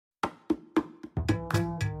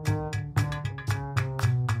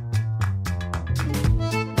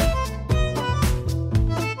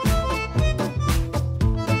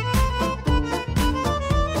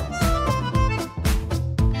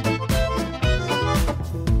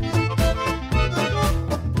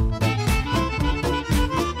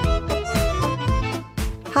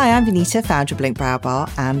Hi, I'm Vanita, founder of Blink Brow Bar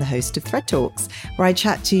and the host of Thread Talks, where I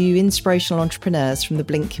chat to inspirational entrepreneurs from the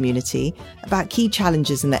Blink community about key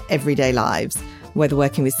challenges in their everyday lives, whether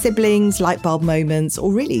working with siblings, light bulb moments,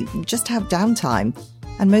 or really just have downtime.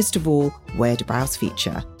 And most of all, where do brows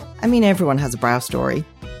feature? I mean, everyone has a brow story.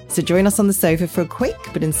 So join us on the sofa for a quick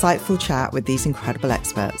but insightful chat with these incredible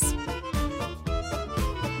experts.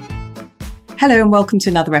 Hello and welcome to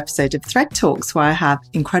another episode of Thread Talks, where I have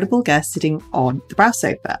incredible guests sitting on the brow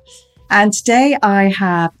sofa. And today I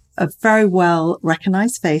have a very well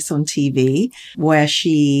recognised face on TV, where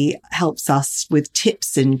she helps us with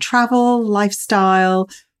tips in travel, lifestyle,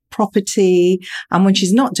 property. And when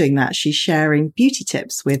she's not doing that, she's sharing beauty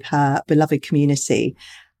tips with her beloved community.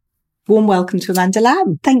 Warm welcome to Amanda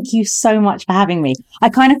Lamb. Thank you so much for having me. I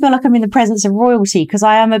kind of feel like I'm in the presence of royalty because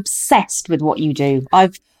I am obsessed with what you do.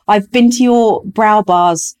 I've been to your brow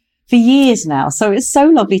bars for years now, so it's so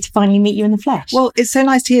lovely to finally meet you in the flesh. Well, it's so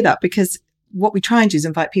nice to hear that, because what we try and do is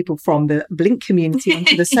invite people from the Blink community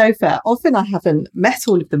onto the sofa. Often I haven't met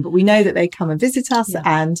all of them, but we know that they come and visit us,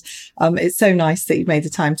 and it's so nice that you've made the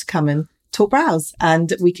time to come and talk brows,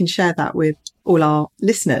 and we can share that with all our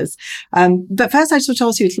listeners. But first, I just want to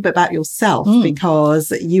ask you a little bit about yourself,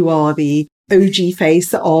 because you are the OG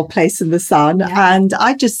face of Place in the Sun, and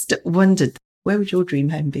I just wondered, where would your dream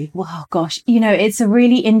home be? Wow, gosh. You know, it's a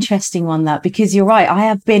really interesting one, that, because you're right. I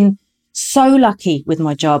have been so lucky with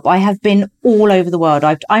my job. I have been all over the world.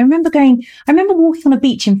 I remember walking on a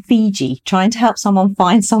beach in Fiji, trying to help someone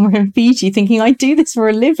find somewhere in Fiji, thinking I do this for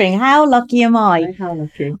a living. How lucky am I? How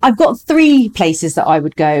lucky. I've got 3 places that I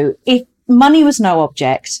would go. If money was no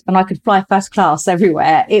object and I could fly first class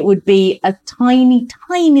everywhere, it would be a tiny,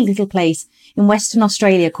 tiny little place in Western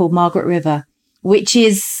Australia called Margaret River, which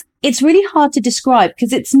is, it's really hard to describe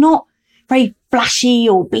because it's not very flashy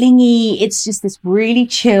or blingy. It's just this really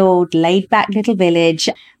chilled, laid back little village.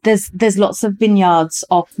 There's lots of vineyards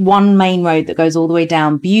off one main road that goes all the way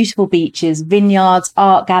down, beautiful beaches, vineyards,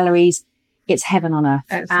 art galleries. It's heaven on earth.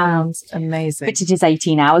 It sounds amazing. But it is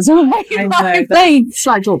 18 hours away. I know, that's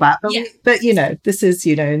slight drawback. But you know, this is,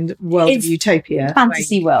 you know, in the world of utopia.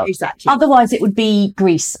 Fantasy world. Exactly. Otherwise, it would be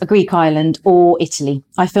Greece, a Greek island, or Italy.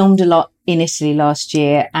 I filmed a lot in Italy last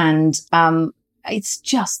year, and it's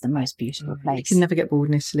just the most beautiful place. You can never get bored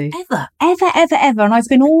in Italy. Ever. And I've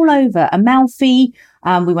been all over. Amalfi.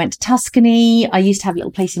 We went to Tuscany. I used to have a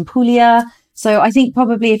little place in Puglia. So I think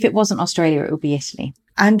probably if it wasn't Australia, it would be Italy.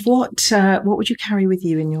 And what would you carry with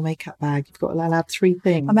you in your makeup bag? You've got allowed 3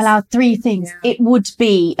 things. I'm allowed 3 things. Yeah. It would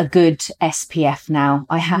be a good SPF now,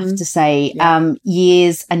 I have to say. Yeah.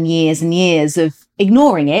 Years and years and years of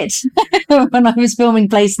ignoring it when I was filming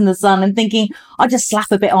Place in the Sun and thinking, I'll just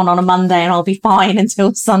slap a bit on a Monday and I'll be fine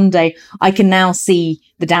until Sunday. I can now see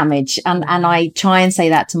the damage. And I try and say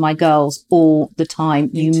that to my girls all the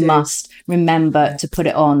time. You must remember to put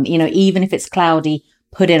it on, you know, even if it's cloudy,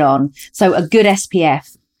 put it on. So a good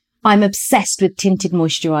SPF. I'm obsessed with tinted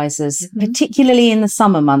moisturizers, particularly in the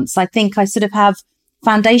summer months. I think I sort of have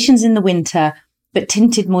foundations in the winter, but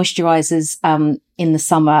tinted moisturizers in the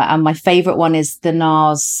summer. And my favorite one is the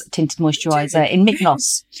NARS tinted moisturizer in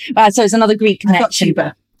Mykonos. So it's another Greek connection.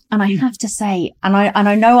 And I have to say, and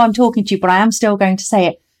I know I'm talking to you, but I am still going to say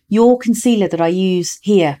it. Your concealer that I use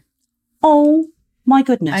here. Oh my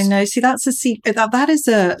goodness. I know. See, that's a secret. That is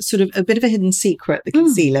a sort of a bit of a hidden secret, the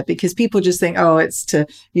concealer, because people just think, oh, it's to,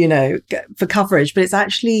 you know, for coverage, but it's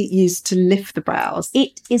actually used to lift the brows.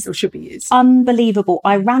 It is, or should be used. Unbelievable.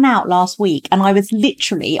 I ran out last week and I was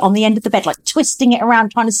literally on the end of the bed, like twisting it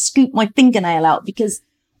around, trying to scoop my fingernail out, because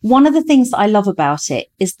one of the things that I love about it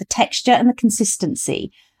is the texture and the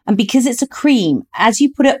consistency. And because it's a cream, as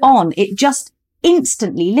you put it on, it just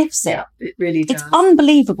instantly lifts it. Yeah, it really does. It's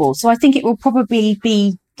unbelievable. So I think it will probably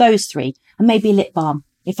be those 3 and maybe a lip balm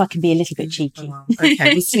if I can be a little bit cheeky. Oh,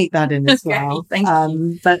 okay, we'll sneak that in as well. Thank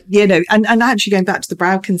you. But, you know, and actually going back to the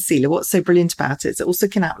brow concealer, what's so brilliant about it is it also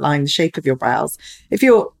can outline the shape of your brows. If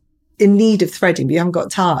you're in need of threading, but you haven't got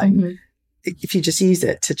time, if you just use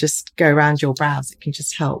it to just go around your brows, it can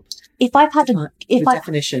just help. If I've had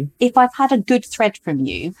a good thread from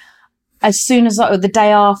you, as soon as the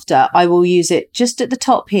day after, I will use it just at the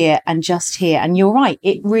top here and just here. And you're right,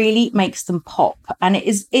 it really makes them pop. And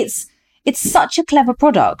it's such a clever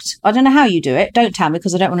product. I don't know how you do it. Don't tell me,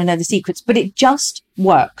 because I don't want to know the secrets, but it just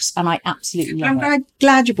works. And I absolutely love it. I'm very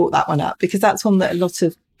glad you brought that one up, because that's one that a lot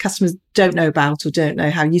of customers don't know about or don't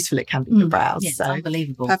know how useful it can be for brows. Yes, so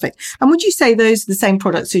unbelievable. Perfect. And would you say those are the same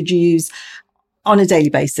products? Would you use on a daily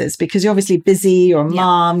basis? Because you're obviously busy, you're a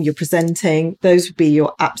mom, you're presenting. Those would be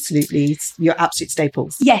your absolute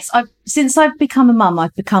staples. Yes, since I've become a mum,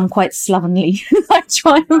 I've become quite slovenly. I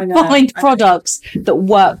try and find products that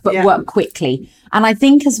work, but work quickly. And I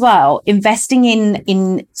think as well, investing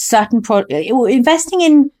in certain investing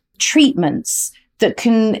in treatments that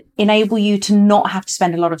can enable you to not have to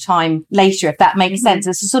spend a lot of time later, if that makes sense.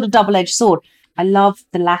 It's a sort of double-edged sword. I love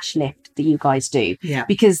the lash lift that you guys do,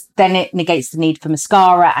 because then it negates the need for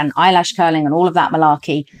mascara and eyelash curling and all of that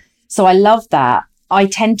malarkey. So I love that.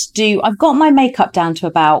 I've got my makeup down to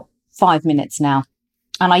about 5 minutes now.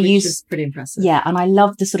 And Which is pretty impressive. Yeah. And I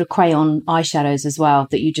love the sort of crayon eyeshadows as well,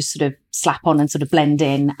 that you just sort of slap on and sort of blend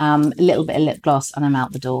in, a little bit of lip gloss, and I'm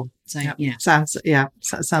out the door. So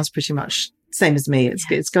Sounds pretty much same as me.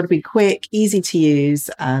 It's got to be quick, easy to use,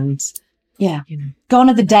 and gone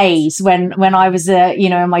are the days when I was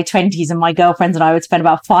in my 20s, and my girlfriends and I would spend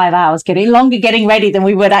about 5 hours getting ready than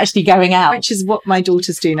we would actually going out, which is what my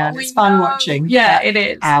daughters do now. It's fun watching. It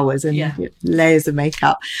is hours and layers of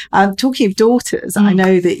makeup. Talking of daughters, I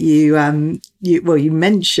know that you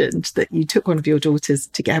mentioned that you took one of your daughters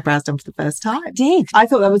to get her brows done for the first time. I did. I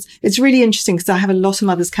thought it's really interesting, because I have a lot of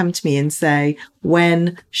mothers come to me and say,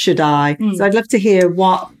 when should I? So I'd love to hear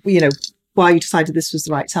why you decided this was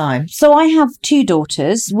the right time. So I have 2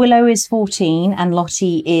 daughters. Willow is 14 and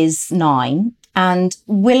Lottie is 9. And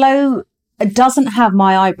Willow doesn't have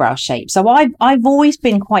my eyebrow shape. So I've always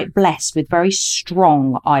been quite blessed with very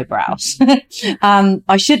strong eyebrows.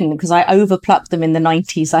 I shouldn't, because I overplucked them in the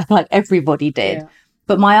 90s, like everybody did. Yeah.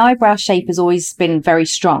 But my eyebrow shape has always been very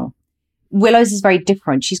strong. Willow's is very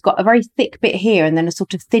different. She's got a very thick bit here and then a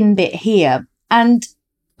sort of thin bit here. And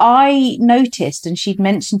I noticed, and she'd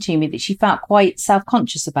mentioned to me, that she felt quite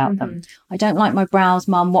self-conscious about them. I don't like my brows,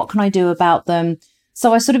 Mum. What can I do about them?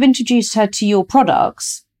 So I sort of introduced her to your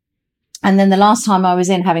products. And then the last time I was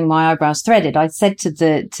in having my eyebrows threaded, I said to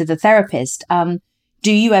the therapist,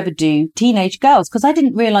 do you ever do teenage girls? Because I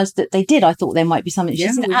didn't realize that they did. I thought there might be something. She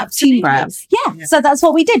said, teen brows. Yeah. So that's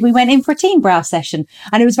what we did. We went in for a teen brow session.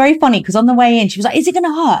 And it was very funny, because on the way in, she was like, is it going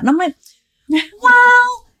to hurt? And I'm like,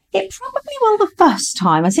 well, it probably will the first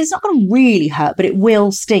time. I said, it's not going to really hurt, but it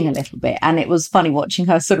will sting a little bit. And it was funny watching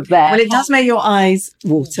her sort of there. Well, it does make your eyes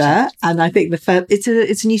water. And I think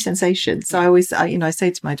it's a new sensation. So I always, I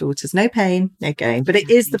say to my daughters, no pain, no gain. But it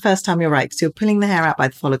is the first time, you're right, because you're pulling the hair out by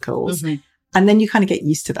the follicles. And then you kind of get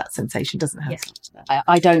used to that sensation, doesn't it? Yeah.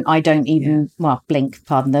 I don't even, blink,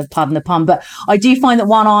 pardon the pun. But I do find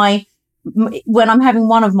that when I'm having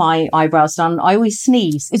one of my eyebrows done, I always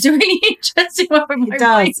sneeze. It's really interesting. It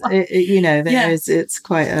does. It's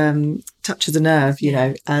quite touches a nerve,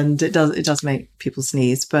 and it does make people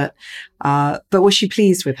sneeze. But was she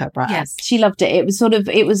pleased with her brows? Yes, she loved it. It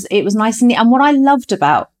was nice and neat. And what I loved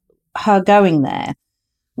about her going there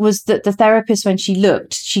was that the therapist, when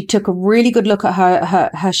she took a really good look at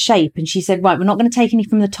her shape, and she said, right, we're not going to take any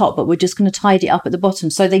from the top, but we're just going to tidy it up at the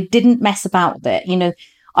bottom. So they didn't mess about with it,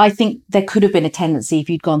 I think there could have been a tendency, if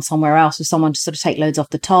you'd gone somewhere else, for someone to sort of take loads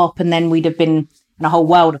off the top, and then we'd have been in a whole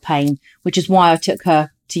world of pain, which is why I took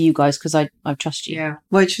her to you guys, because I trust you. Yeah,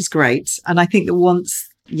 which is great. And I think that once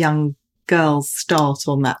young girls start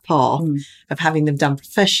on that path of having them done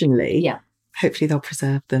professionally, hopefully they'll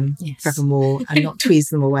preserve them forevermore and not tweeze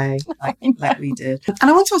them away like we did.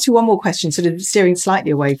 And I want to ask you one more question, sort of steering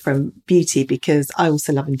slightly away from beauty, because I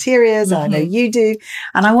also love interiors. I know you do.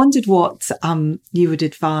 And I wondered what you would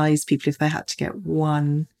advise people if they had to get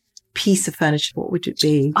one piece of furniture, what would it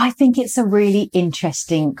be? I think it's a really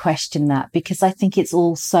interesting question, that, because I think it's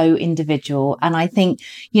all so individual. And I think,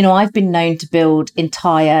 I've been known to build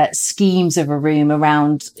entire schemes of a room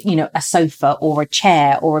around, a sofa or a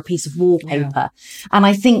chair or a piece of wallpaper. Yeah. And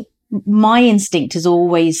I think my instinct has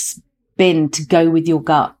always been to go with your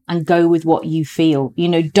gut and go with what you feel.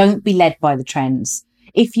 Don't be led by the trends.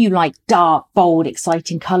 If you like dark, bold,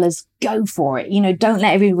 exciting colours, go for it. Don't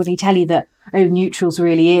let everybody tell you that, neutral's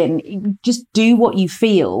really in. Just do what you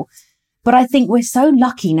feel. But I think we're so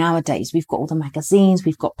lucky nowadays. We've got all the magazines,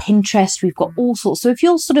 we've got Pinterest, we've got all sorts. So if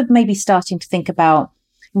you're sort of maybe starting to think about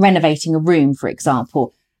renovating a room, for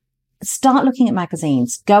example, start looking at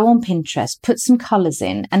magazines, go on Pinterest, put some colours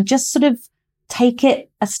in, and just sort of take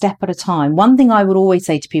it a step at a time. One thing I would always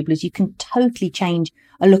say to people is you can totally change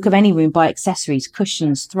a look of any room by accessories,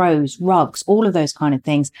 cushions, throws, rugs, all of those kind of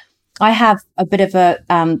things. I have a bit of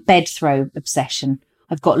a bed throw obsession.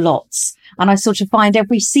 I've got lots. And I sort of find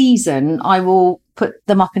every season I will put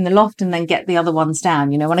them up in the loft and then get the other ones down.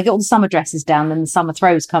 When I get all the summer dresses down, then the summer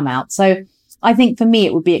throws come out. So I think for me,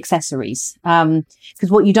 it would be accessories. Because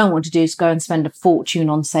what you don't want to do is go and spend a fortune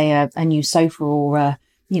on, say, a new sofa or a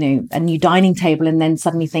a new dining table and then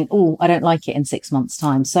suddenly think, oh, I don't like it in 6 months'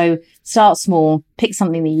 time. So start small, pick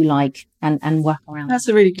something that you like and work around. That's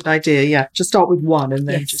a really good idea. Yeah. Just start with one and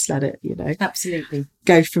then just let it, absolutely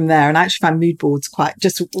go from there. And I actually find mood boards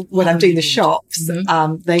just when I'm doing the shops,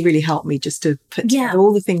 they really help me just to put together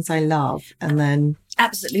all the things I love and then.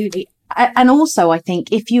 Absolutely. And also, I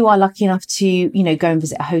think if you are lucky enough to, go and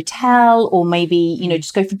visit a hotel or maybe,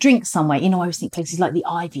 just go for drinks somewhere, I always think places like the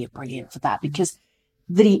Ivy are brilliant for that because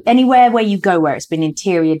anywhere where you go where it's been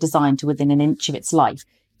interior designed to within an inch of its life,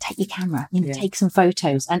 take your camera, take some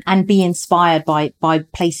photos and be inspired by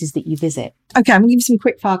places that you visit. Okay, I'm going to give you some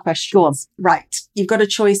quick fire questions. Go on. Right. You've got a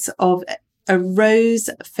choice of a rose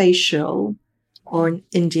facial or an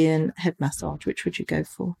Indian head massage. Which would you go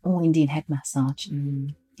for? Oh, Indian head massage.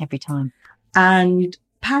 Every time. And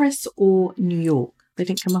Paris or New York? They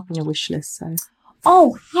didn't come up on your wish list, so.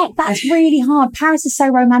 Oh, heck, that's really hard. Paris is so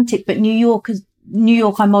romantic, but New York,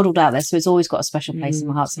 I modelled out there, so it's always got a special place in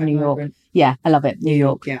my heart. So New York. Yeah, I love it. New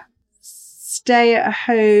York. Yeah. Stay at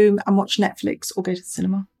home and watch Netflix or go to the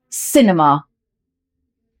cinema? Cinema.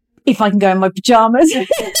 If I can go in my pajamas.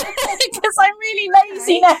 Because I'm really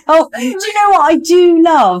lazy now. Do you know what? I do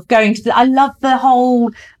love going to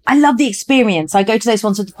I love the experience. I go to those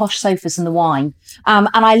ones with the posh sofas and the wine. And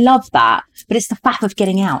I love that. But it's the faff of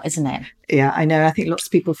getting out, isn't it? Yeah, I know. I think lots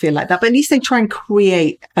of people feel like that. But at least they try and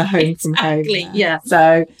create a home from home. Exactly, yeah.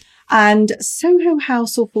 So, and Soho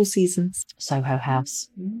House or Four Seasons? Soho House.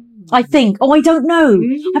 I think. Oh, I don't know.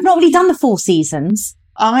 I've not really done the Four Seasons.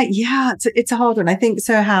 It's a hard one. I think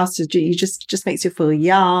Soho House just makes you feel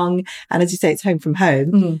young, and as you say, it's home from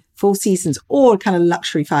home. Four Seasons or kind of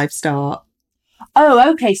luxury 5-star.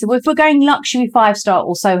 Oh, okay. So if we're going luxury 5-star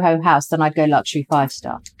or Soho House, then I'd go luxury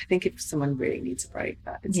 5-star. I think if someone really needs a break,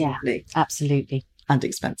 it's lovely. Absolutely. And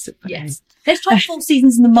expensive. Yes. Let's try 4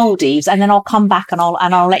 seasons in the Maldives and then I'll come back and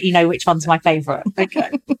I'll let you know which one's my favourite.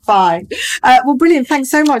 Okay, fine. Well, brilliant. Thanks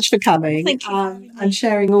so much for coming. Thank you. And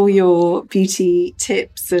sharing all your beauty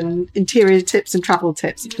tips and interior tips and travel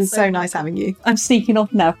tips. It's been so nice having you. I'm sneaking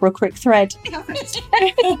off now for a quick thread.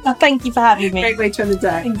 Thank you for having me. Great way to end the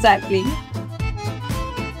day. Exactly.